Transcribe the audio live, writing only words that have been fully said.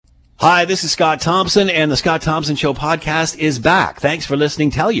Hi, this is Scott Thompson, and the Scott Thompson Show podcast is back. Thanks for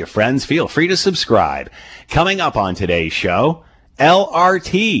listening. Tell your friends. Feel free to subscribe. Coming up on today's show,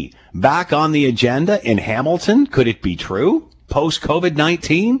 LRT back on the agenda in Hamilton. Could it be true?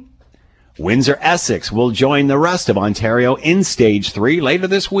 Post-COVID-19? Windsor-Essex will join the rest of Ontario in Stage 3 later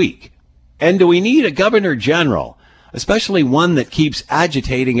this week. And do we need a Governor General, especially one that keeps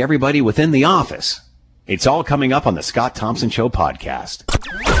agitating everybody within the office? It's all coming up on the Scott Thompson Show podcast.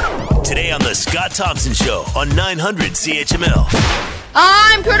 Today on the Scott Thompson Show on 900 CHML.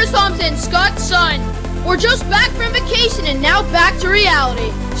 I'm Curtis Thompson, Scott's son. We're just back from vacation and now back to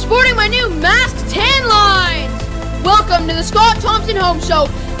reality. Sporting my new masked tan lines. Welcome to the Scott Thompson Home Show.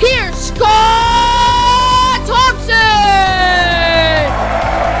 Here's Scott Thompson!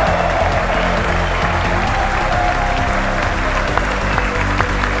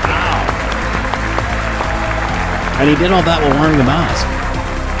 And he did all that while wearing the mask.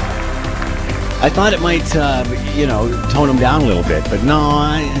 I thought it might, tone him down a little bit, but no,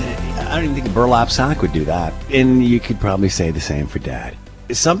 I don't even think a burlap sack would do that. And you could probably say the same for Dad.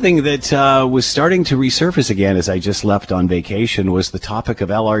 Something that was starting to resurface again as I just left on vacation was the topic of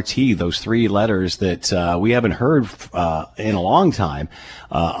LRT, those three letters that we haven't heard in a long time.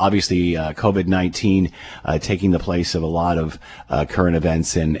 Obviously, COVID-19 taking the place of a lot of current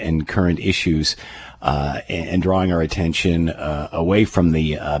events and current issues. And drawing our attention away from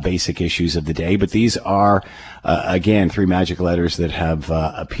the basic issues of the day. But these are, again, three magic letters that have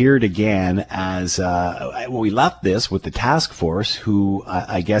appeared again as we left this with the task force, who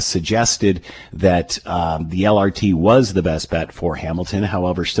I guess suggested that the LRT was the best bet for Hamilton.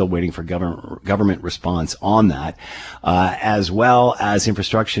 However, still waiting for government response on that, as well as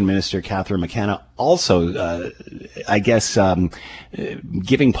Infrastructure Minister Catherine McKenna also,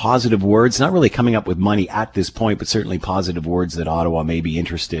 giving positive words, not really coming up with money at this point, but certainly positive words that Ottawa may be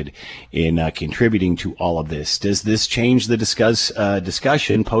interested in contributing to all of this. Does this change the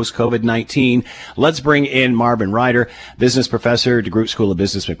discussion post-COVID-19? Let's bring in Marvin Ryder, business professor, DeGroote School of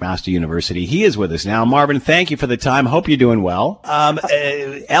Business, McMaster University. He is with us now. Marvin, thank you for the time. Hope you're doing well.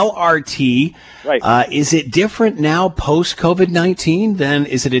 LRT, right. Is it different now post-COVID-19? Then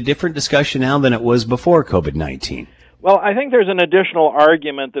is it a different discussion now than it was before COVID-19? Well, I think there's an additional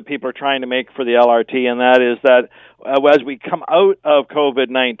argument that people are trying to make for the LRT, and that is that as we come out of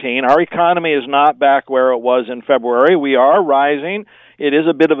COVID-19, our economy is not back where it was in February. We are rising. It is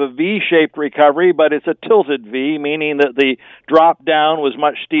a bit of a V-shaped recovery, but it's a tilted V, meaning that the drop down was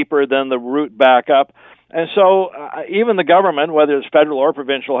much steeper than the route back up. And so even the government, whether it's federal or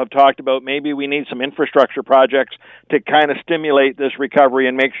provincial, have talked about maybe we need some infrastructure projects to kind of stimulate this recovery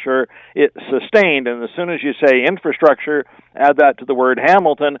and make sure it's sustained. And as soon as you say infrastructure, add that to the word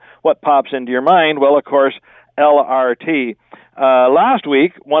Hamilton, what pops into your mind? Well, of course, LRT. Last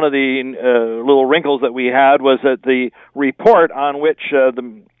week, one of the little wrinkles that we had was that the report on which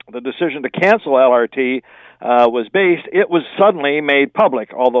the decision to cancel LRT was based, it was suddenly made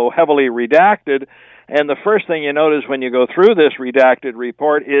public, although heavily redacted. And the first thing you notice when you go through this redacted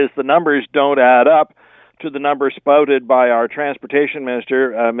report is the numbers don't add up to the numbers spouted by our transportation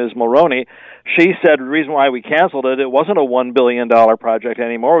minister, Ms. Mulroney. She said the reason why we canceled it, it wasn't a $1 billion project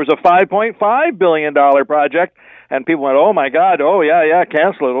anymore. It was a $5.5 billion project. And people went, oh, my God, oh, yeah,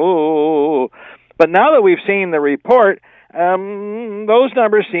 cancel it. Oh. But now that we've seen the report, those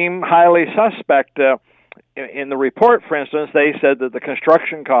numbers seem highly suspect. In the report, for instance, they said that the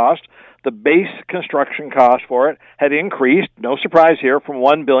construction cost, the base construction cost for it, had increased, no surprise here, from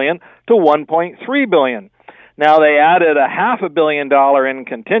 $1 billion to $1.3 billion. Now, they added a $500 million in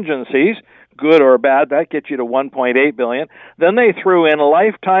contingencies, good or bad, that gets you to $1.8 billion. Then they threw in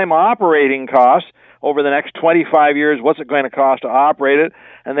lifetime operating costs over the next 25 years. What's it going to cost to operate it?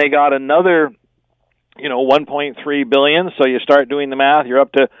 And they got another, $1.3 billion. So you start doing the math, you're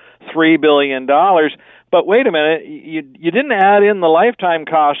up to $3 billion. But wait a minute, you didn't add in the lifetime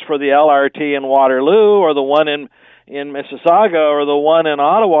cost for the LRT in Waterloo or the one in Mississauga or the one in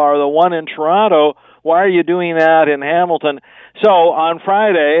Ottawa or the one in Toronto. Why are you doing that in Hamilton? So on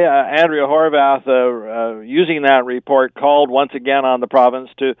Friday, Andrea Horwath, using that report, called once again on the province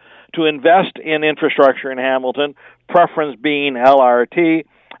to invest in infrastructure in Hamilton, preference being LRT,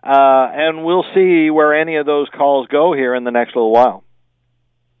 and we'll see where any of those calls go here in the next little while.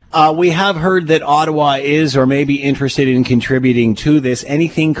 We have heard that Ottawa is or may be interested in contributing to this.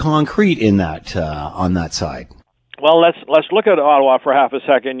 Anything concrete in that on that side? Well, let's look at Ottawa for half a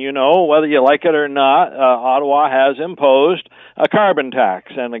second. You know, whether you like it or not, Ottawa has imposed a carbon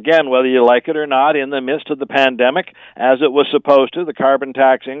tax. And again, whether you like it or not, in the midst of the pandemic, as it was supposed to, the carbon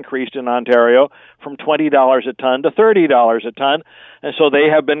tax increased in Ontario from $20 a ton to $30 a ton. And so they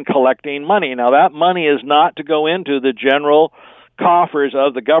have been collecting money. Now, that money is not to go into the general coffers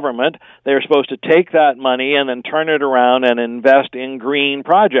of the government. They're supposed to take that money and then turn it around and invest in green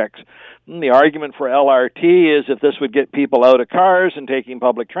projects. And the argument for LRT is if this would get people out of cars and taking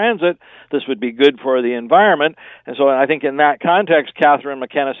public transit, this would be good for the environment. And so I think in that context, Catherine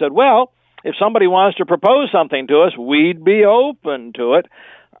McKenna said, well, if somebody wants to propose something to us, we'd be open to it.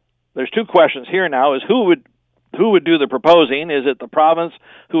 There's two questions here now, is who would do the proposing? Is it the province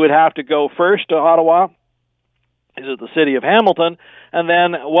who would have to go first to Ottawa? Is it the city of Hamilton? And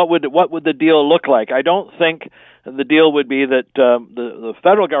then what would the deal look like? I don't think the deal would be that the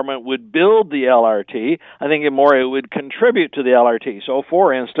federal government would build the LRT. I think it would contribute to the LRT. So,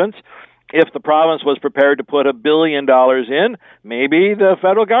 for instance, if the province was prepared to put $1 billion in, maybe the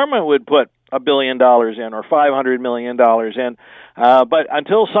federal government would put $1 billion in or $500 million in. But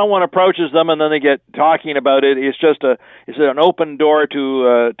until someone approaches them and then they get talking about it, it's an open door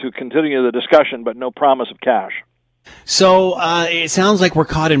to continue the discussion, but no promise of cash. So it sounds like we're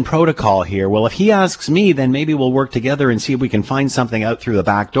caught in protocol here. Well, if he asks me, then maybe we'll work together and see if we can find something out through the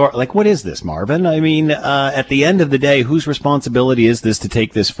back door. Like, what is this, Marvin? I mean, at the end of the day, whose responsibility is this to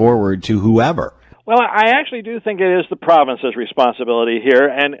take this forward to whoever? Well, I actually do think it is the province's responsibility here,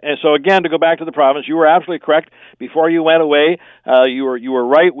 and so again, to go back to the province, you were absolutely correct. Before you went away, you were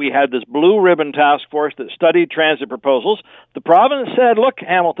right. We had this blue ribbon task force that studied transit proposals. The province said, "Look,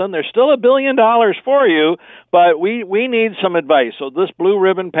 Hamilton, there's still $1 billion for you, but we need some advice." So this blue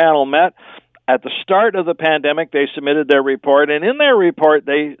ribbon panel met. At the start of the pandemic, they submitted their report, and in their report,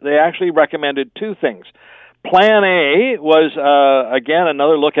 they actually recommended two things. Plan A was, again,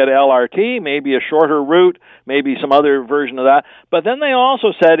 another look at LRT, maybe a shorter route, maybe some other version of that. But then they also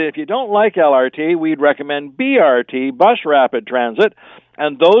said if you don't like LRT, we'd recommend BRT, Bus Rapid Transit,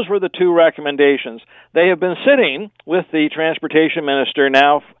 and those were the two recommendations. They have been sitting with the transportation minister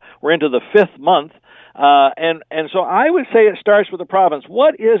now. We're into the fifth month. And so I would say it starts with the province.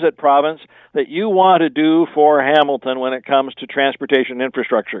 What is it, province, that you want to do for Hamilton when it comes to transportation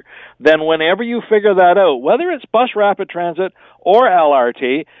infrastructure? Then whenever you figure that out, whether it's Bus Rapid Transit or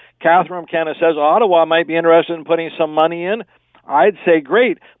LRT, Catherine McKenna says Ottawa might be interested in putting some money in. I'd say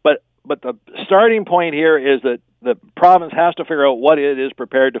great, but the starting point here is that the province has to figure out what it is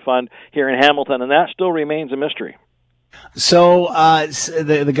prepared to fund here in Hamilton, and that still remains a mystery. So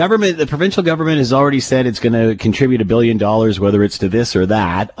the government, the provincial government, has already said it's going to contribute $1 billion, whether it's to this or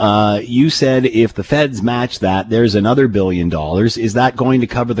that. You said if the feds match that, there's another $1 billion. Is that going to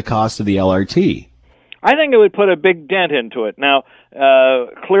cover the cost of the LRT? I think it would put a big dent into it. Now,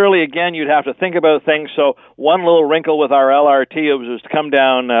 clearly, again, you'd have to think about things. So one little wrinkle with our LRT was to come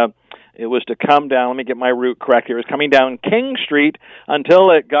down. Let me get my route correct here. It was coming down King Street until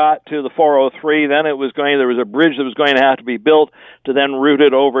it got to the 403. Then there was a bridge that was going to have to be built to then route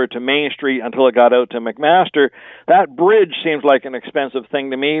it over to Main Street until it got out to McMaster. That bridge seems like an expensive thing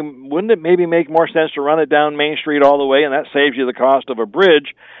to me. Wouldn't it maybe make more sense to run it down Main Street all the way, and that saves you the cost of a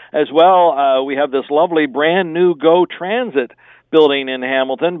bridge? As well, we have this lovely brand new GO Transit building in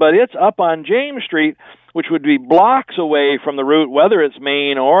Hamilton, but it's up on James Street, which would be blocks away from the route, whether it's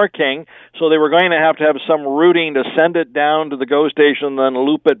Main or King. So they were going to have some routing to send it down to the GO station, then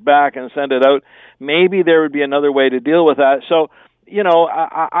loop it back and send it out. Maybe there would be another way to deal with that. So, you know,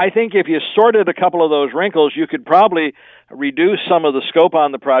 I think if you sorted a couple of those wrinkles, you could probably reduce some of the scope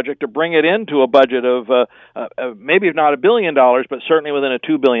on the project to bring it into a budget of maybe not $1 billion, but certainly within a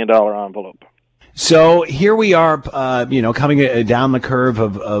 $2 billion envelope. So here we are, coming down the curve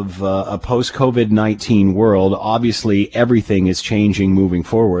of a post-COVID-19 world. Obviously, everything is changing moving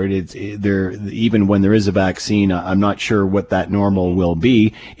forward. Even when there is a vaccine, I'm not sure what that normal will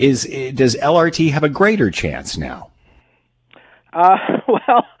be. Does LRT have a greater chance now?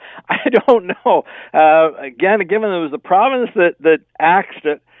 Well, I don't know. Again, given it was the province that axed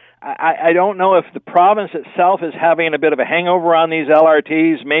it, I don't know if the province itself is having a bit of a hangover on these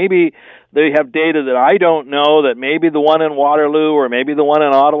LRTs. Maybe they have data that I don't know, that maybe the one in Waterloo or maybe the one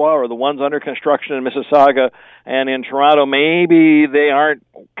in Ottawa or the ones under construction in Mississauga and in Toronto, maybe they aren't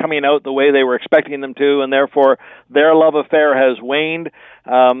coming out the way they were expecting them to, and therefore their love affair has waned.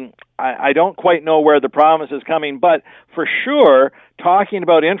 I don't quite know where the province is coming, but for sure, talking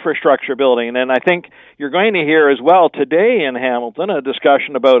about infrastructure building, and I think you're going to hear as well today in Hamilton a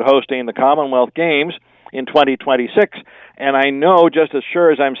discussion about hosting the Commonwealth Games. in 2026. And I know, just as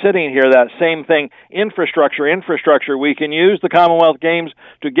sure as I'm sitting here, that same thing, infrastructure. We can use the Commonwealth Games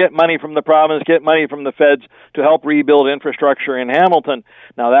to get money from the province, get money from the feds to help rebuild infrastructure in Hamilton.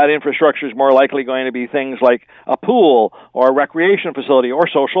 Now, that infrastructure is more likely going to be things like a pool or a recreation facility or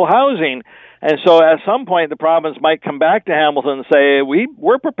social housing. And so at some point, the province might come back to Hamilton and say,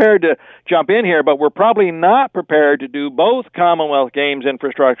 we're prepared to jump in here, but we're probably not prepared to do both Commonwealth Games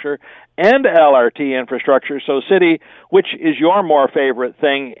infrastructure and LRT infrastructure. So, City, which is your more favorite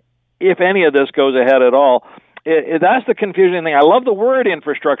thing, if any of this goes ahead at all? That's the confusing thing. I love the word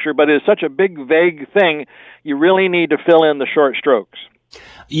infrastructure, but it's such a big, vague thing. You really need to fill in the short strokes.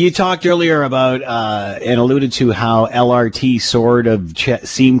 You talked earlier about and alluded to how LRT sort of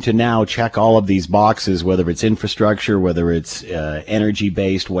seem to now check all of these boxes, whether it's infrastructure, whether it's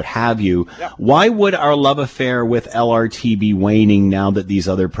energy-based, what have you. Yep. Why would our love affair with LRT be waning now that these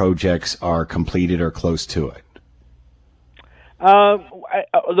other projects are completed or close to it?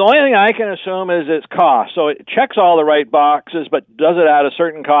 The only thing I can assume is its cost. So it checks all the right boxes, but does it at a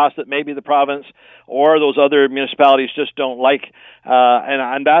certain cost that maybe the province or those other municipalities just don't like?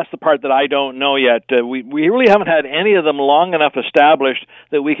 And that's the part that I don't know yet. We really haven't had any of them long enough established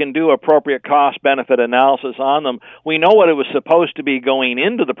that we can do appropriate cost-benefit analysis on them. We know what it was supposed to be going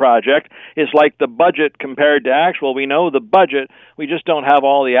into the project. It's like the budget compared to actual. We know the budget. We just don't have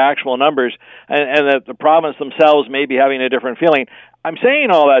all the actual numbers, and that the province themselves may be having a different feeling. I'm saying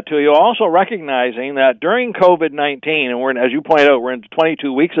all that to you, also recognizing that during COVID-19, and as you pointed out, we're into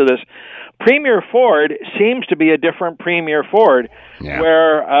 22 weeks of this, Premier Ford seems to be a different Premier Ford,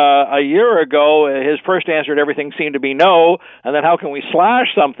 where a year ago his first answer to everything seemed to be no, and then how can we slash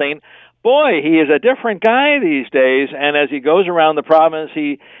something? Boy, he is a different guy these days, and as he goes around the province,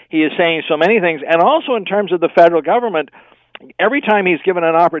 he is saying so many things, and also in terms of the federal government, every time he's given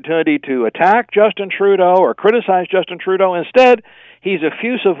an opportunity to attack Justin Trudeau or criticize Justin Trudeau, instead, he's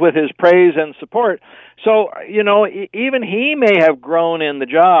effusive with his praise and support. So, even he may have grown in the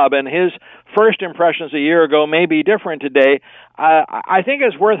job, and his first impressions a year ago may be different today. I think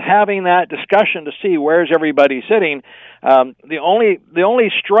it's worth having that discussion to see where's everybody sitting. The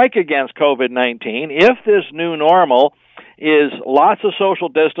only strike against COVID-19, if this new normal is lots of social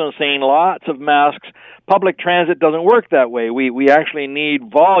distancing, lots of masks. Public transit doesn't work that way. We actually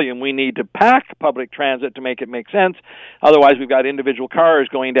need volume. We need to pack public transit to make it make sense. Otherwise, we've got individual cars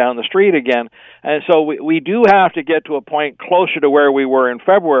going down the street again. And so we do have to get to a point closer to where we were in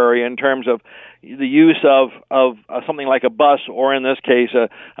February in terms of the use of something like a bus, or in this case,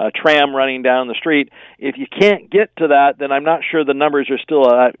 a tram running down the street. If you can't get to that, then I'm not sure the numbers are still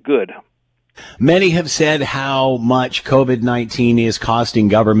that good. Many have said how much COVID-19 is costing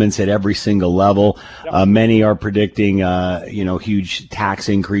governments at every single level. Yep. Many are predicting, huge tax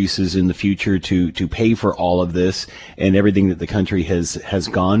increases in the future to pay for all of this and everything that the country has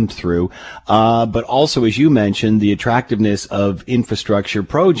gone through. But also, as you mentioned, the attractiveness of infrastructure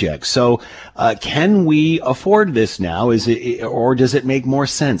projects. So, can we afford this now? Or does it make more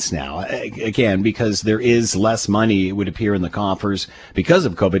sense now? Again, because there is less money, it would appear, in the coffers because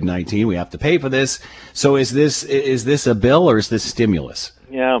of COVID-19. We have to pay for this. So is this a bill or is this stimulus?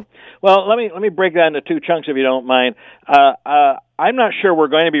 Yeah. Well, let me break that into two chunks if you don't mind. I'm not sure we're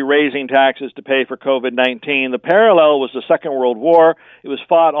going to be raising taxes to pay for COVID-19. The parallel was the Second World War. It was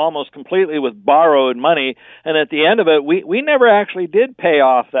fought almost completely with borrowed money, and at the end of it, we never actually did pay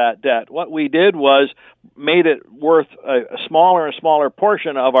off that debt. What we did was made it worth a smaller and smaller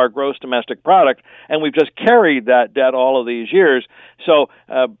portion of our gross domestic product, and we've just carried that debt all of these years. So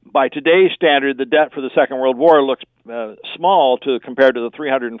by today's standard, the debt for the Second World War looks small compared to the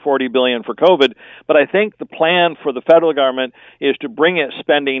 $340 billion for COVID, but I think the plan for the federal government is to bring its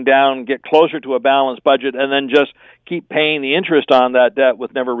spending down, get closer to a balanced budget, and then just keep paying the interest on that debt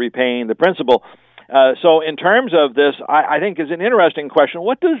with never repaying the principal. So in terms of this, I think is an interesting question.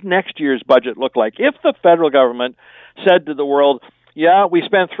 What does next year's budget look like? If the federal government said to the world, yeah, we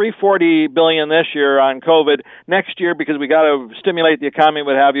spent $340 billion this year on COVID. Next year, because we got to stimulate the economy,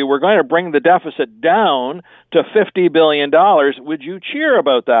 what have you, we're going to bring the deficit down to $50 billion. Would you cheer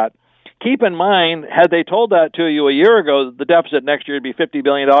about that? Keep in mind, had they told that to you a year ago, the deficit next year would be $50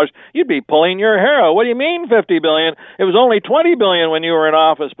 billion, you'd be pulling your hair out. What do you mean $50 billion? It was only $20 billion when you were in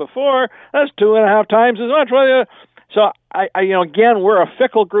office before. That's 2.5 times as much. So, again, we're a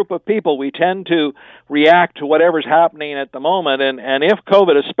fickle group of people. We tend to react to whatever's happening at the moment. And if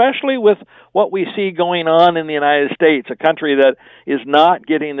COVID, especially with what we see going on in the United States, a country that is not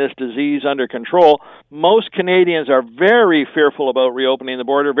getting this disease under control, most Canadians are very fearful about reopening the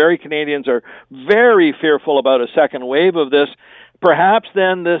border. Canadians are very fearful about a second wave of this. perhaps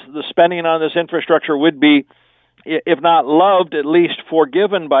then the spending on this infrastructure would be, if not loved, at least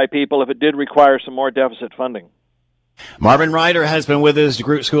forgiven by people if it did require some more deficit funding. Marvin Ryder has been with us,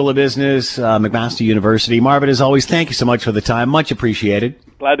 DeGroote School of Business, McMaster University. Marvin, as always, thank you so much for the time. Much appreciated.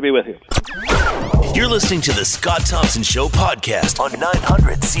 Glad to be with you. You're listening to the Scott Thompson Show podcast on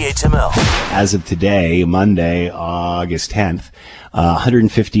 900 CHML. As of today, Monday, August 10th,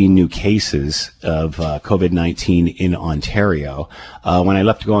 115 new cases of COVID-19 in Ontario. When I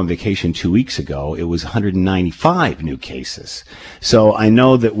left to go on vacation 2 weeks ago, it was 195 new cases. So I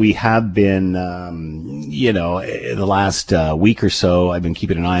know that we have been, the last week or so, I've been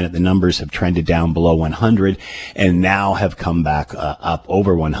keeping an eye on it. The numbers have trended down below 100 and now have come back up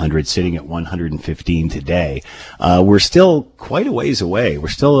over 100, sitting at 115 today. We're still quite a ways away. We're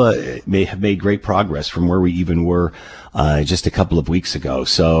still may have made great progress from where we even were just a couple of weeks ago.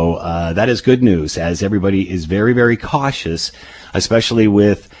 So that is good news, as everybody is very, very cautious, especially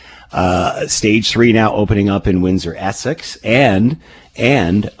with stage 3 now opening up in Windsor, Essex, and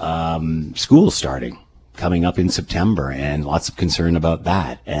school starting coming up in September, and lots of concern about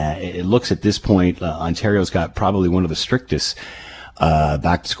that. It looks at this point, Ontario's got probably one of the strictest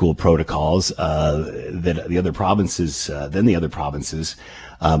back to school protocols that the other provinces,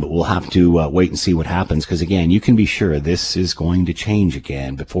 but we'll have to wait and see what happens, because again, you can be sure this is going to change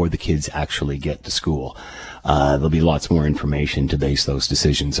again before the kids actually get to school. There'll be lots more information to base those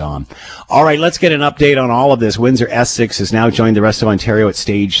decisions on. All right, let's get an update on all of this. Windsor Essex has now joined the rest of Ontario at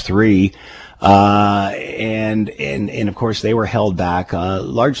stage 3. And of course they were held back,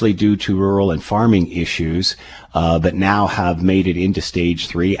 largely due to rural and farming issues, but now have made it into stage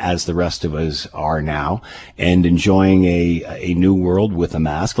 3, as the rest of us are now, and enjoying a new world with a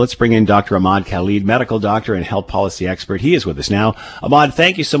mask. Let's bring in Dr. Ahmad Khalid, medical doctor and health policy expert. He is with us now. Ahmad,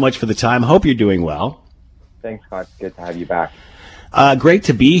 thank you so much for the time. Hope you're doing well. Thanks, Scott. Good to have you back. Great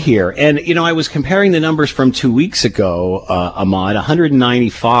to be here. And, I was comparing the numbers from 2 weeks ago, Ahmad,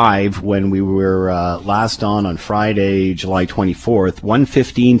 195 when we were last on Friday, July 24th,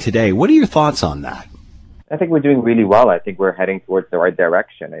 115 today. What are your thoughts on that? I think we're doing really well. I think we're heading towards the right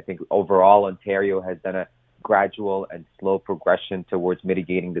direction. I think overall Ontario has done a gradual and slow progression towards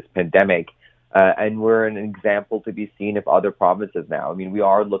mitigating this pandemic. And we're an example to be seen of other provinces now. I mean, we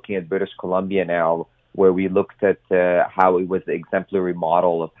are looking at British Columbia now, where we looked at how it was the exemplary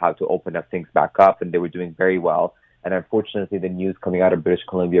model of how to open up things back up, and they were doing very well. And unfortunately, the news coming out of British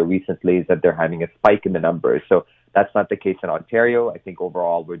Columbia recently is that they're having a spike in the numbers. So that's not the case in Ontario. I think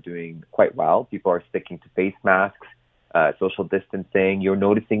overall we're doing quite well. People are sticking to face masks, social distancing. You're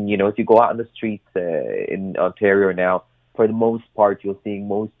noticing, if you go out on the streets in Ontario now, for the most part, you're seeing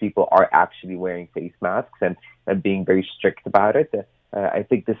most people are actually wearing face masks and being very strict about it. I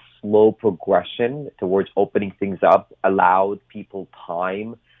think this slow progression towards opening things up allowed people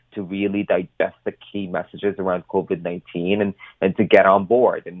time to really digest the key messages around COVID-19 and to get on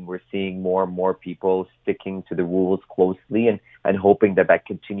board. And we're seeing more and more people sticking to the rules closely and hoping that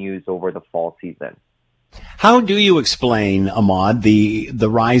continues over the fall season. How do you explain, Ahmad, the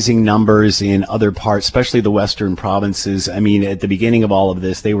rising numbers in other parts, especially the western provinces? I mean, at the beginning of all of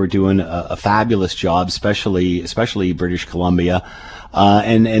this, they were doing a fabulous job, especially British Columbia.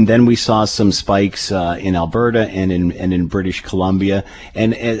 And then we saw some spikes in Alberta and in British Columbia.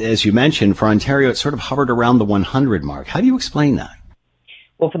 And as you mentioned, for Ontario, it sort of hovered around the 100 mark. How do you explain that?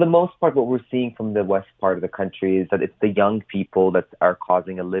 Well, for the most part, what we're seeing from the west part of the country is that it's the young people that are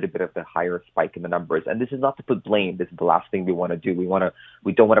causing a little bit of the higher spike in the numbers. And this is not to put blame. This is the last thing we want to do. We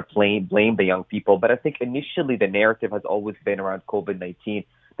don't want to blame the young people. But I think initially the narrative has always been around COVID-19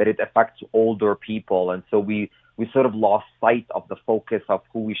 that it affects older people. And so we sort of lost sight of the focus of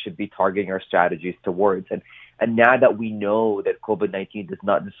who we should be targeting our strategies towards. And now that we know that COVID-19 does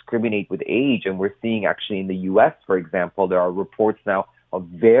not discriminate with age, and we're seeing actually in the U.S., for example, there are reports now of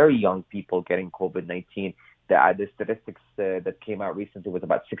very young people getting COVID-19. The statistics that came out recently was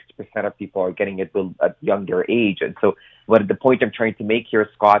about 60% of people are getting it at younger age. And so the point I'm trying to make here,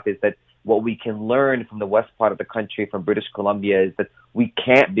 Scott, is that what we can learn from the west part of the country, from British Columbia, is that we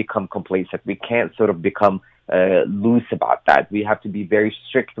can't become complacent. We can't sort of become loose about that. We have to be very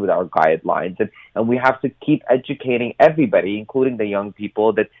strict with our guidelines, and we have to keep educating everybody, including the young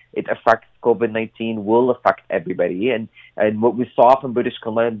people, that it affects COVID-19 will affect everybody. And what we saw from British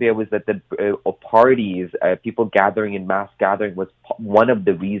Columbia was that the parties, people gathering in mass gathering, was one of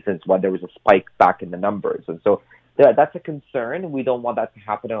the reasons why there was a spike back in the numbers. And so that's a concern. We don't want that to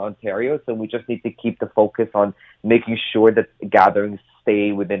happen in Ontario, so we just need to keep the focus on making sure that gatherings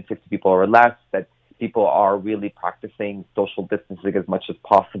stay within 50 people or less, that people are really practicing social distancing as much as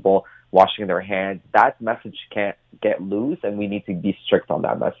possible, washing their hands. That message can't get loose, and we need to be strict on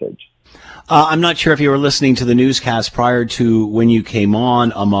that message. I'm not sure if you were listening to the newscast prior to when you came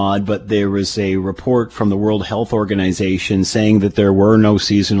on, Ahmad, but there was a report from the World Health Organization saying that there were no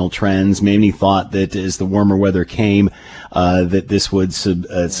seasonal trends. Many thought that as the warmer weather came, that this would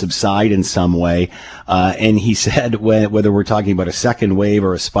subside in some way. And he said, whether we're talking about a second wave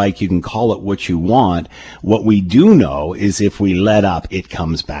or a spike, you can call it what you want. What we do know is if we let up, it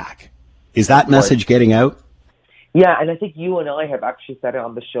comes back. Is that message getting out? Yeah, and I think you and I have actually said it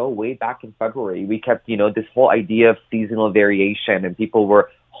on the show way back in February. We kept, this whole idea of seasonal variation, and people were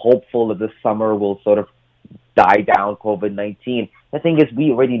hopeful that the summer will sort of die down COVID-19. The thing is,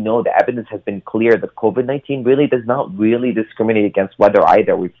 we already know the evidence has been clear that COVID-19 really does not really discriminate against weather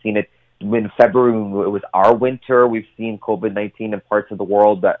either. We've seen it in February, it was our winter. We've seen COVID-19 in parts of the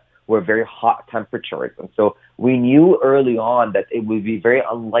world that were very hot temperatures. And so we knew early on that it would be very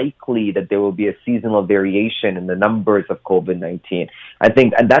unlikely that there will be a seasonal variation in the numbers of COVID-19. I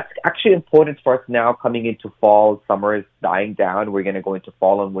think, and that's actually important for us now coming into fall. Summer is dying down. We're going to go into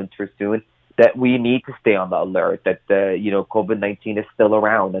fall and winter soon. That we need to stay on the alert that, COVID-19 is still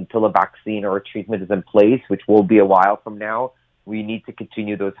around until a vaccine or a treatment is in place, which will be a while from now. We need to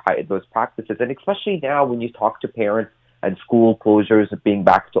continue those practices. And especially now when you talk to parents and school closures being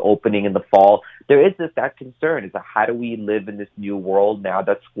back to opening in the fall, there is that concern is that how do we live in this new world now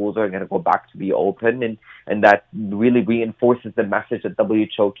that schools are going to go back to be open, and that really reinforces the message that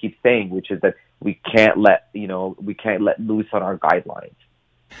WHO keeps saying, which is that we can't let loose on our guidelines.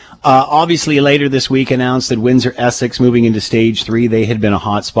 Obviously, later this week announced that Windsor-Essex moving into Stage 3. They had been a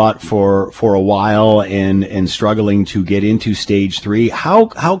hot spot for a while and struggling to get into Stage 3.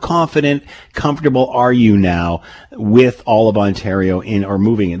 How confident, comfortable are you now with all of Ontario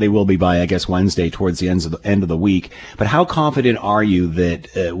moving? They will be by, I guess, Wednesday towards the end of the week. But how confident are you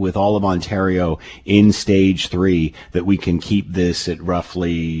that with all of Ontario in Stage 3 that we can keep this at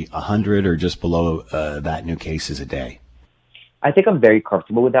roughly 100 or just below that new cases a day? I think I'm very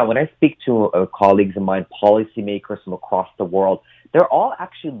comfortable with that. When I speak to colleagues of mine, policymakers from across the world, they're all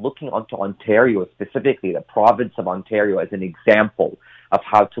actually looking onto Ontario, specifically the province of Ontario, as an example of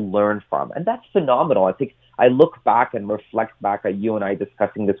how to learn from. And that's phenomenal. I think I look back and reflect back at you and I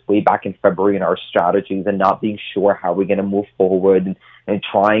discussing this way back in February in our strategies and not being sure how we're going to move forward and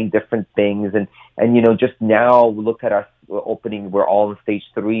trying different things. And just now look at us opening. We're all in Stage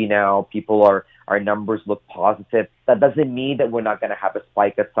 3 now. Our numbers look positive. That doesn't mean that we're not going to have a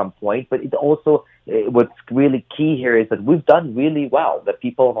spike at some point, but it also, what's really key here is that we've done really well. The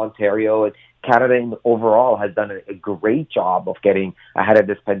people of Ontario and Canada overall has done a great job of getting ahead of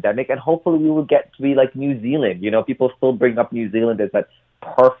this pandemic, and hopefully we will get to be like New Zealand. People still bring up New Zealand as that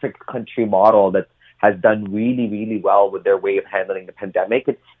perfect country model that has done really, really well with their way of handling the pandemic.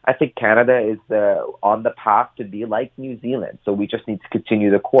 And I think Canada is on the path to be like New Zealand, so we just need to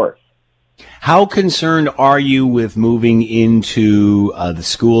continue the course. How concerned are you with moving into the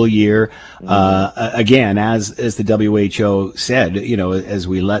school year? Again, as the WHO said, as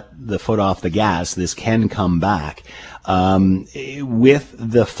we let the foot off the gas, this can come back. With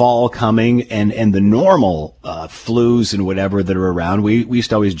the fall coming and the normal flus and whatever that are around, we used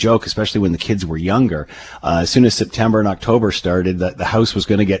to always joke, especially when the kids were younger, as soon as September and October started, that the house was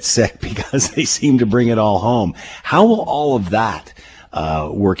going to get sick because they seemed to bring it all home. How will all of that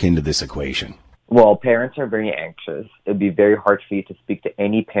work into this equation? Well, parents are very anxious. It'd be very hard for you to speak to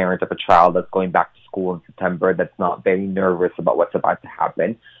any parent of a child that's going back to school in September that's not very nervous about what's about to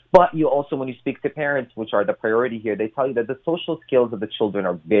happen. But you also, when you speak to parents, which are the priority here, they tell you that the social skills of the children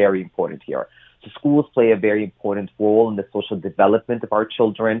are very important here. So schools play a very important role in the social development of our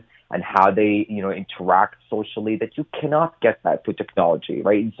children and how they, interact socially, that you cannot get that through technology,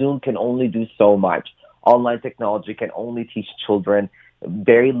 right? Zoom can only do so much. Online technology can only teach children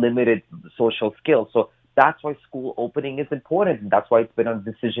very limited social skills. So that's why school opening is important. And that's why it's been on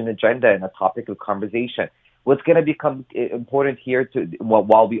the decision agenda and a topic of conversation. What's going to become important here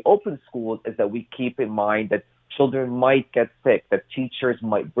while we open schools is that we keep in mind that children might get sick, that teachers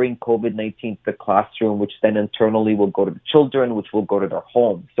might bring COVID-19 to the classroom, which then internally will go to the children, which will go to their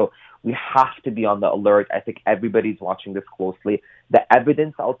homes. So we have to be on the alert. I think everybody's watching this closely. The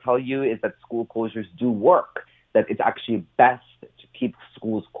evidence, I'll tell you, is that school closures do work, that it's actually best to keep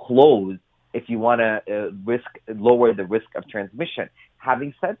schools closed if you want to lower the risk of transmission.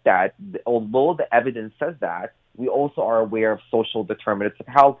 Having said that, although the evidence says that, we also are aware of social determinants of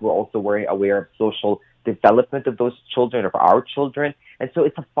health. We're also aware of social development of those children, of our children. And so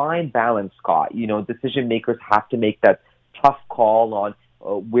it's a fine balance, Scott. Decision makers have to make that tough call on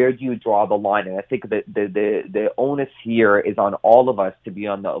where do you draw the line. And I think that the onus here is on all of us to be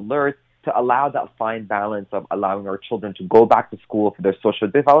on the alert to allow that fine balance of allowing our children to go back to school for their social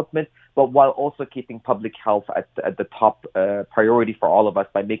development, but while also keeping public health at the top priority for all of us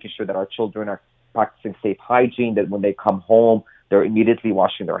by making sure that our children are practicing safe hygiene, that when they come home, they're immediately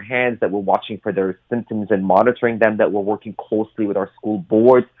washing their hands, that we're watching for their symptoms and monitoring them, that we're working closely with our school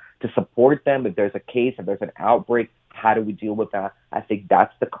boards to support them. If there's a case, if there's an outbreak, how do we deal with that? I think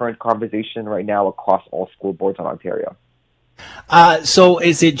that's the current conversation right now across all school boards in Ontario. So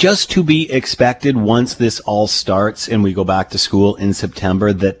is it just to be expected once this all starts and we go back to school in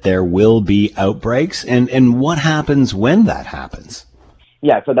September that there will be outbreaks? And what happens when that happens?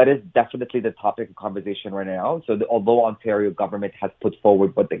 Yeah, so that is definitely the topic of conversation right now. So although Ontario government has put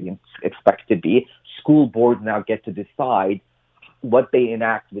forward what they expect to be, school boards now get to decide what they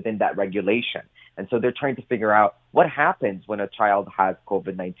enact within that regulation. And so they're trying to figure out what happens when a child has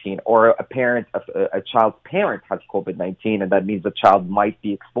COVID-19 or a child's parent has COVID-19, and that means the child might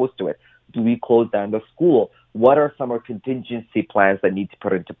be exposed to it. Do we close down the school? What are some of contingency plans that need to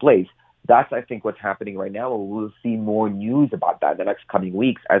put into place? That's, I think, what's happening right now. And we'll see more news about that in the next coming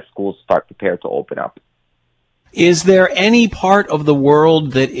weeks as schools start prepare to open up. Is there any part of the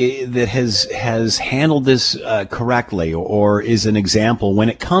world that has handled this correctly, or is an example when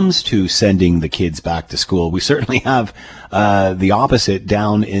it comes to sending the kids back to school? We certainly have the opposite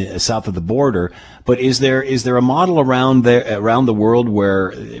down south of the border, but is there a model around the world where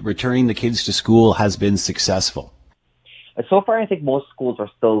returning the kids to school has been successful? So far, I think most schools are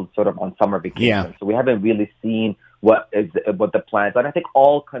still sort of on summer vacation, yeah. So we haven't really seen what the plans are. And I think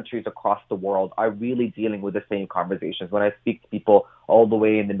all countries across the world are really dealing with the same conversations. When I speak to people all the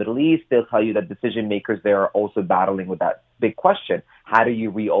way in the Middle East, they'll tell you that decision makers there are also battling with that big question. How do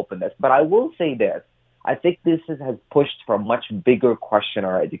you reopen this? But I will say this. I think this has pushed for a much bigger question in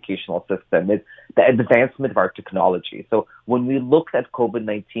our educational system. It's the advancement of our technology. So when we looked at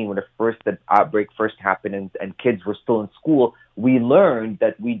COVID-19, when the outbreak first happened and kids were still in school, we learned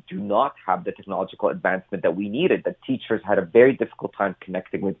that we do not have the technological advancement that we needed, that teachers had a very difficult time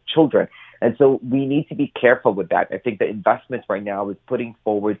connecting with children. And so we need to be careful with that. I think the investment right now is putting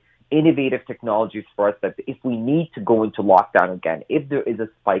forward innovative technologies for us that if we need to go into lockdown again, if there is a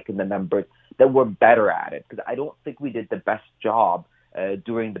spike in the numbers, that we're better at it. Because I don't think we did the best job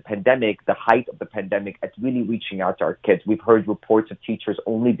during the pandemic, the height of the pandemic, at really reaching out to our kids. We've heard reports of teachers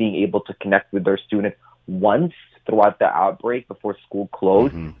only being able to connect with their students once throughout the outbreak before school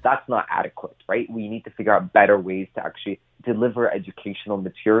closed. Mm-hmm. That's not adequate, right? We need to figure out better ways to actually deliver educational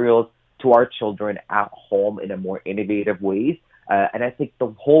materials to our children at home in a more innovative ways. And I think the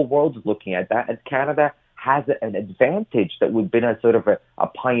whole world is looking at that. And Canada has an advantage that we've been a sort of a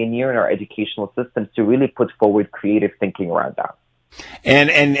pioneer in our educational systems to really put forward creative thinking around that.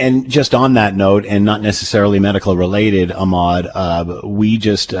 And just on that note, and not necessarily medical related, Ahmad, we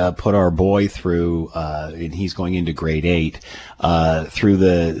just put our boy through, and he's going into grade 8, through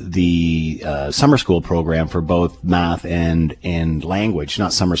the summer school program for both math and language.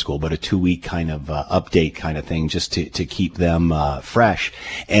 Not summer school, but a 2-week kind of update kind of thing, just to keep them fresh.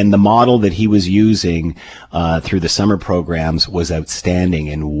 And the model that he was using through the summer programs was outstanding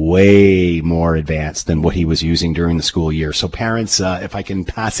and way more advanced than what he was using during the school year. So parents, if I can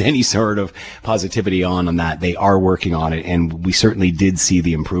pass any sort of positivity on that, they are working on it, and we certainly did see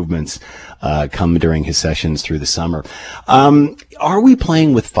the improvements come during his sessions through the summer. Are we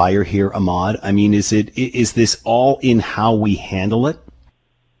playing with fire here, Ahmad? I mean, is this all in how we handle it?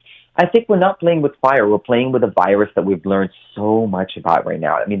 I think we're not playing with fire. We're playing with a virus that we've learned so much about right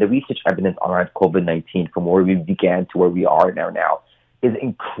now. I mean, the research evidence around COVID-19 from where we began to where we are now is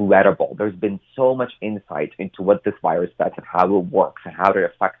incredible. There's been so much insight into what this virus does and how it works and how it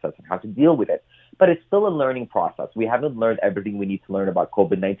affects us and how to deal with it. But it's still a learning process. We haven't learned everything we need to learn about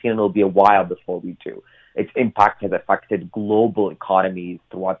COVID-19, and it'll be a while before we do. Its impact has affected global economies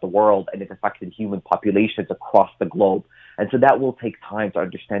throughout the world, and it's affected human populations across the globe. And so that will take time to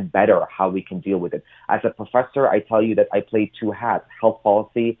understand better how we can deal with it. As a professor, I tell you that I play 2 hats, health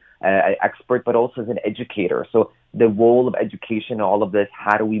policy expert, but also as an educator. So the role of education in all of this,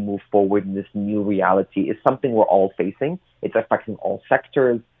 how do we move forward in this new reality, is something we're all facing. It's affecting all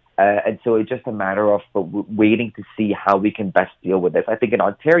sectors. And so it's just a matter of waiting to see how we can best deal with this. I think in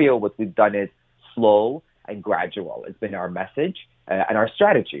Ontario, what we've done is slow and gradual. It's been our message and our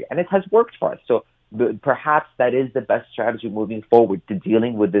strategy, and it has worked for us. So perhaps that is the best strategy moving forward to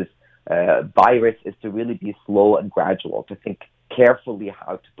dealing with this virus, is to really be slow and gradual, to think carefully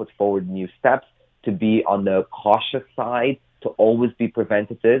how to put forward new steps, to be on the cautious side, to always be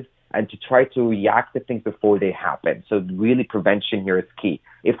preventative, and to try to react to things before they happen. So really prevention here is key.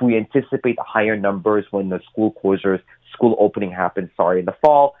 If we anticipate higher numbers when the school opening happens, in the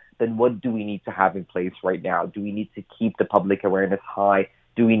fall, then what do we need to have in place right now? Do we need to keep the public awareness high?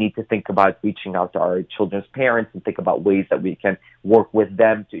 Do we need to think about reaching out to our children's parents and think about ways that we can work with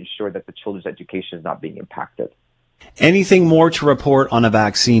them to ensure that the children's education is not being impacted? Anything more to report on a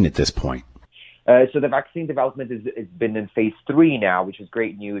vaccine at this point? So the vaccine development has been in phase 3 now, which is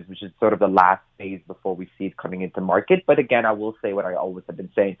great news, which is sort of the last phase before we see it coming into market. But again, I will say what I always have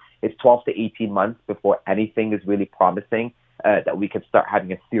been saying. It's 12 to 18 months before anything is really promising that we can start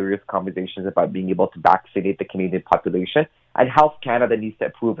having a serious conversations about being able to vaccinate the Canadian population. And Health Canada needs to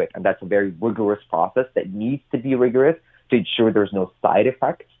approve it. And that's a very rigorous process that needs to be rigorous to ensure there's no side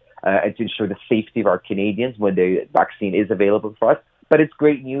effects and to ensure the safety of our Canadians when the vaccine is available for us. But it's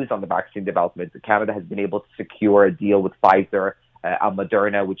great news on the vaccine development. Canada has been able to secure a deal with Pfizer and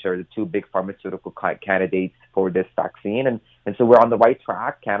Moderna, which are the two big pharmaceutical candidates for this vaccine. And so we're on the right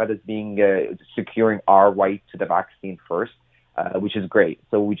track. Canada's securing our right to the vaccine first, which is great.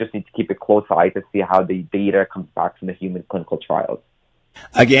 So we just need to keep a close eye to see how the data comes back from the human clinical trials.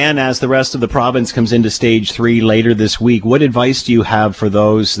 Again, as the rest of the province comes into stage 3 later this week, what advice do you have for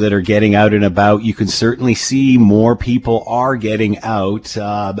those that are getting out and about? You can certainly see more people are getting out.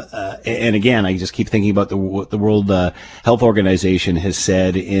 And again, I just keep thinking about the World Health Organization has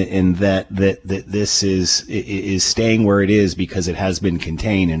said in that this is staying where it is because it has been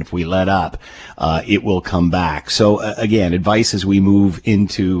contained. And if we let up, it will come back. So again, advice as we move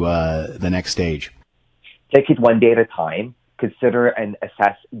into the next stage. Take it one day at a time. Consider and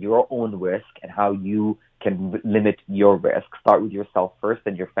assess your own risk and how you can limit your risk. Start with yourself first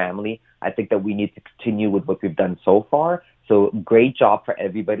and your family. I think that we need to continue with what we've done so far. So great job for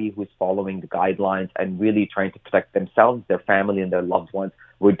everybody who's following the guidelines and really trying to protect themselves, their family, and their loved ones.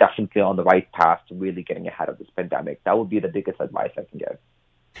 We're definitely on the right path to really getting ahead of this pandemic. That would be the biggest advice I can give.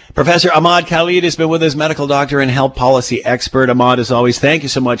 Professor Ahmad Khalid has been with us, medical doctor and health policy expert. Ahmad, as always, thank you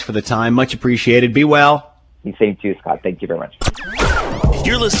so much for the time. Much appreciated. Be well. Same to you, Scott. Thank you very much.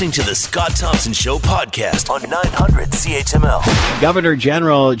 You're listening to the Scott Thompson Show podcast on 900 CHML. Governor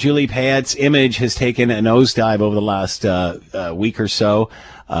General Julie Payette's image has taken a nosedive over the last week or so.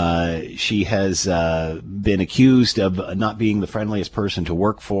 She has been accused of not being the friendliest person to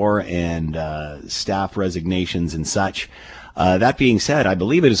work for and staff resignations and such. That being said, I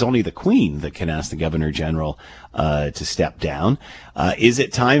believe it is only the Queen that can ask the Governor General to step down. Is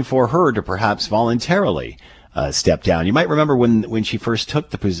it time for her to perhaps voluntarily step down? You might remember when she first took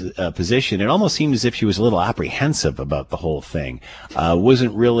the position, it almost seemed as if she was a little apprehensive about the whole thing.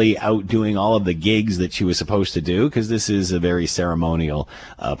 Wasn't really out doing all of the gigs that she was supposed to do, because this is a very ceremonial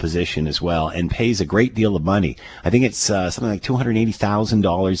position as well, and pays a great deal of money. I think it's something like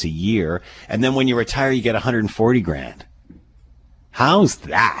 $280,000 a year, and then when you retire, you get $140,000. How's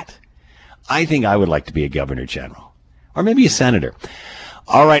that? I think I would like to be a governor general, or maybe a senator.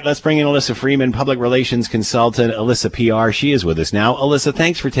 All right, let's bring in Alyssa Freeman, public relations consultant, Alyssa PR. She is with us now. Alyssa,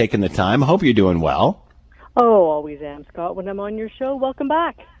 thanks for taking the time. Hope you're doing well. Oh, always am, Scott. When I'm on your show, welcome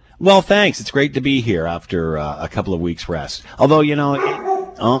back. Well, thanks. It's great to be here after a couple of weeks' rest. Although,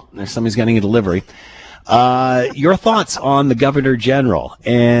 there's somebody's getting a delivery. Your thoughts on the Governor General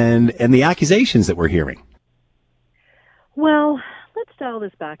and the accusations that we're hearing? Well, let's dial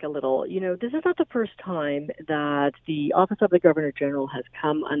this back a little. This is not the first time that the Office of the Governor General has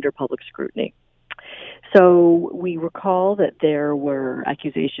come under public scrutiny. So we recall that there were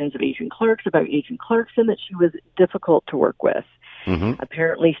accusations of Agent Clarkson that she was difficult to work with. Mm-hmm.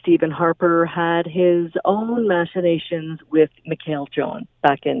 Apparently, Stephen Harper had his own machinations with Mikhail Jones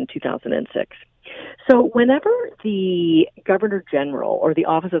back in 2006. So whenever the Governor General or the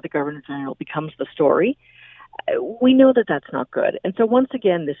Office of the Governor General becomes the story, we know that that's not good. And so once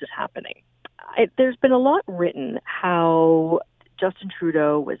again, this is happening. There's been a lot written how Justin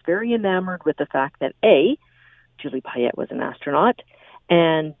Trudeau was very enamored with the fact that A, Julie Payette was an astronaut,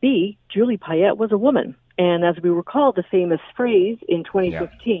 and B, Julie Payette was a woman. And as we recall the famous phrase in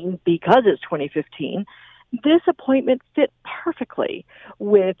 2015, because it's 2015, this appointment fit perfectly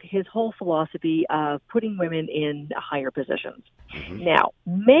with his whole philosophy of putting women in higher positions. Mm-hmm. Now,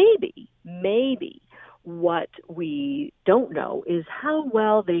 maybe what we don't know is how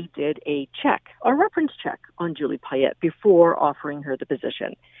well they did a reference check on Julie Payette before offering her the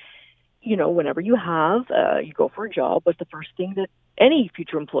position. Whenever you go for a job, what's the first thing that any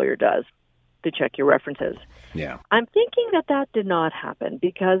future employer does? To check your references. Yeah. I'm thinking that did not happen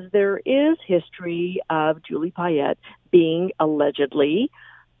because there is history of Julie Payette being allegedly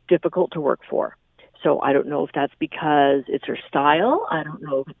difficult to work for. So I don't know if that's because it's her style. I don't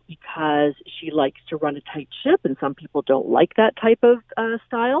know if it's because she likes to run a tight ship, and some people don't like that type of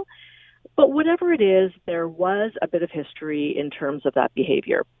style. But whatever it is, there was a bit of history in terms of that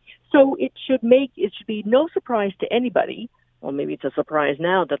behavior. So it should be no surprise to anybody. Well, maybe it's a surprise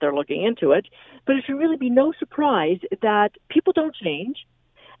now that they're looking into it, but it should really be no surprise that people don't change,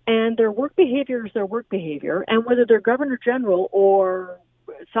 and their work behavior is their work behavior, and whether they're Governor General or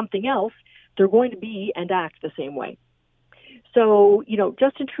something else, they're going to be and act the same way. So,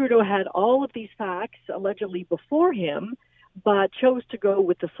 Justin Trudeau had all of these facts allegedly before him, but chose to go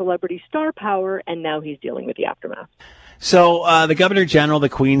with the celebrity star power, and now he's dealing with the aftermath. So the Governor General, the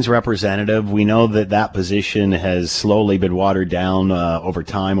Queen's representative, we know that position has slowly been watered down over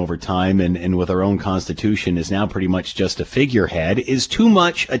time, and with our own Constitution is now pretty much just a figurehead. Is too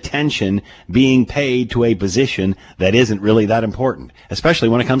much attention being paid to a position that isn't really that important, especially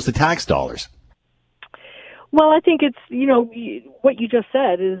when it comes to tax dollars? Well, I think it's, what you just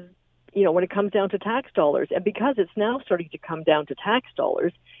said is, when it comes down to tax dollars, and because it's now starting to come down to tax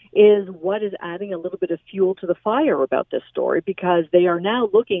dollars, is what is adding a little bit of fuel to the fire about this story, because they are now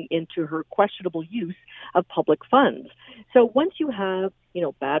looking into her questionable use of public funds. So once you have,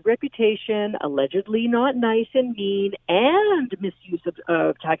 bad reputation, allegedly not nice and mean, and misuse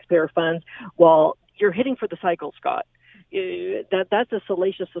of taxpayer funds, well, you're hitting for the cycle, Scott. That's as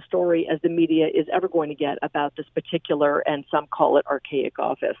salacious a story as the media is ever going to get about this particular, and some call it archaic,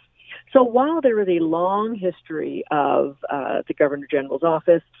 office. So while there is a long history of the Governor General's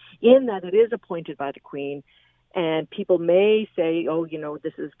office, in that it is appointed by the Queen, and people may say,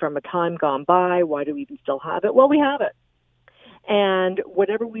 this is from a time gone by, why do we even still have it? Well, we have it. And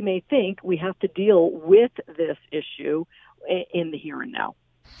whatever we may think, we have to deal with this issue in the here and now.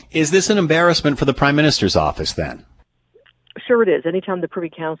 Is this an embarrassment for the Prime Minister's office then? Sure it is. Anytime the Privy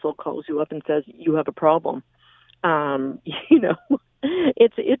Council calls you up and says you have a problem,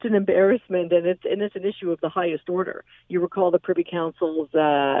 it's an embarrassment, and it's an issue of the highest order. You recall the Privy Council's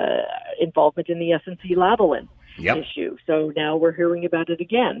involvement in the SNC-Lavalin issue. So now we're hearing about it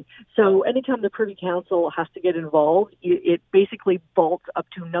again. So anytime the Privy Council has to get involved, it basically vaults up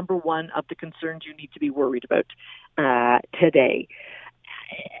to number one of the concerns you need to be worried about today.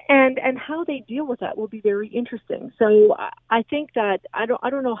 And how they deal with that will be very interesting. So I think that I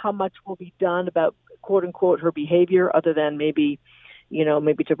don't know how much will be done about, quote unquote, her behavior, other than maybe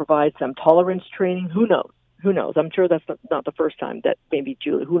to provide some tolerance training. Who knows? I'm sure that's not the first time that maybe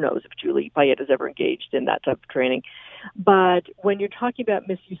who knows if Julie Payette has ever engaged in that type of training. But when you're talking about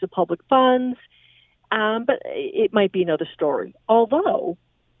misuse of public funds, but it might be another story. Although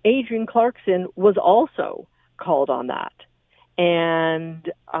Adrienne Clarkson was also called on that. And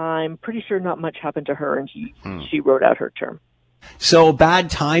I'm pretty sure not much happened to her, and she wrote out her term. So bad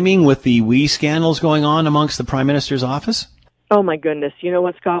timing with the WE scandals going on amongst the Prime Minister's office? Oh my goodness! You know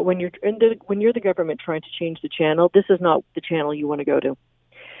what, Scott? When you're the government trying to change the channel, this is not the channel you want to go to.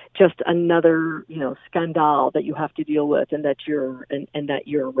 Just another scandal that you have to deal with, and that your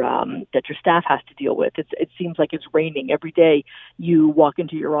staff has to deal with. It seems like it's raining every day. You walk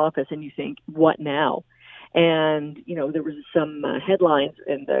into your office and you think, what now? And, there was some headlines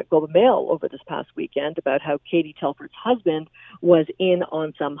in the Globe and Mail over this past weekend about how Katie Telford's husband was in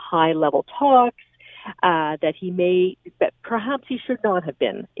on some high-level talks that perhaps he should not have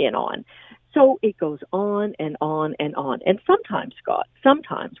been in on. So it goes on and on and on. And sometimes, Scott,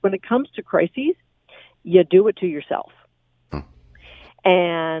 when it comes to crises, you do it to yourself.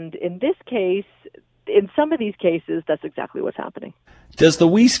 And in this case, in some of these cases, that's exactly what's happening. Does the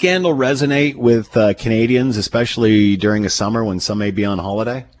WE scandal resonate with Canadians, especially during a summer when some may be on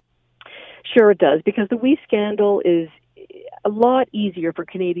holiday? Sure it does, because the WE scandal is a lot easier for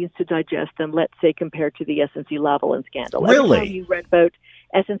Canadians to digest than, let's say, compared to the SNC-Lavalin scandal. Really? Every time you read about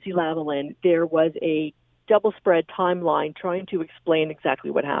SNC-Lavalin, there was a double-spread timeline trying to explain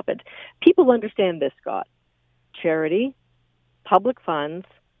exactly what happened. People understand this, Scott. Charity, public funds,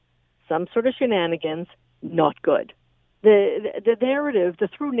 some sort of shenanigans, not good. The narrative, the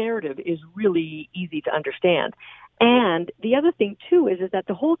through narrative, is really easy to understand. And the other thing, too, is that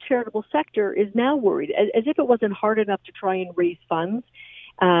the whole charitable sector is now worried, as if it wasn't hard enough to try and raise funds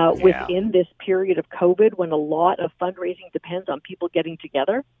within this period of COVID, when a lot of fundraising depends on people getting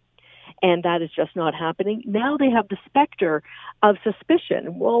together. And that is just not happening. Now they have the specter of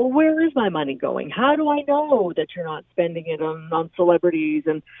suspicion. Well, where is my money going? How do I know that you're not spending it on celebrities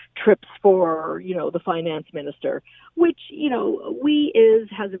and trips for, the finance minister? Which,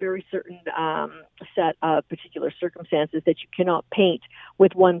 has a very certain set of particular circumstances that you cannot paint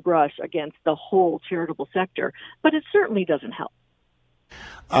with one brush against the whole charitable sector. But it certainly doesn't help.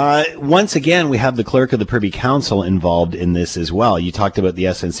 Once again, we have the clerk of the Privy Council involved in this as well. You talked about the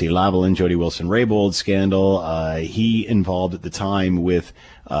SNC-Lavalin, Jody Wilson-Raybould scandal. He involved at the time with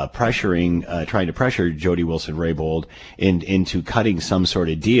trying to pressure Jody Wilson-Raybould into cutting some sort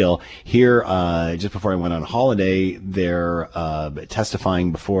of deal. Here, just before I went on holiday, they're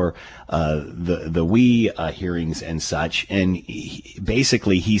testifying before the WE hearings and such, and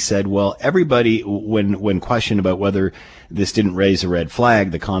basically he said, well, everybody, when questioned about whether this didn't raise a red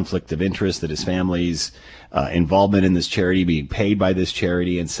flag, the conflict of interest, that his family's involvement in this charity, being paid by this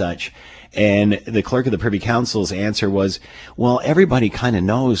charity and such. And the clerk of the Privy Council's answer was, well, everybody kind of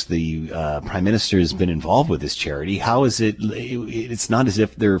knows the Prime Minister has been involved with this charity. How is it? It's not as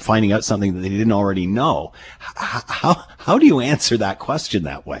if they're finding out something that they didn't already know. How do you answer that question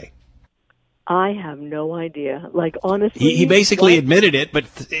that way? I have no idea. Like, honestly. He basically admitted it, but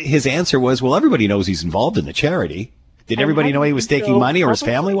his answer was, well, everybody knows he's involved in the charity. Did everybody know he was taking money, or his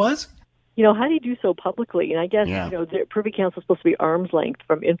family was? You know, how do you do so publicly? And I guess, the Privy Council is supposed to be arm's length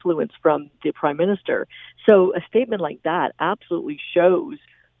from influence from the Prime Minister. So a statement like that absolutely shows,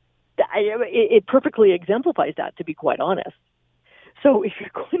 it perfectly exemplifies that, to be quite honest. So if you're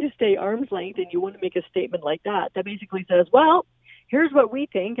going to stay arm's length and you want to make a statement like that, that basically says, well, here's what we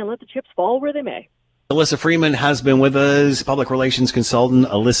think, and let the chips fall where they may. Alyssa Freeman has been with us, public relations consultant,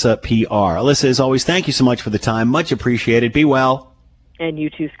 Alyssa PR. Alyssa, as always, thank you so much for the time. Much appreciated. Be well. And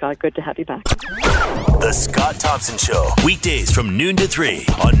you too, Scott. Good to have you back. The Scott Thompson Show, weekdays from noon to 3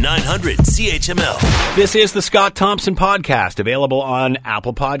 on 900 CHML. This is the Scott Thompson Podcast, available on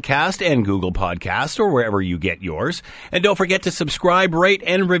Apple Podcast and Google Podcast, or wherever you get yours. And don't forget to subscribe, rate,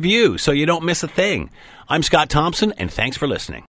 and review so you don't miss a thing. I'm Scott Thompson, and thanks for listening.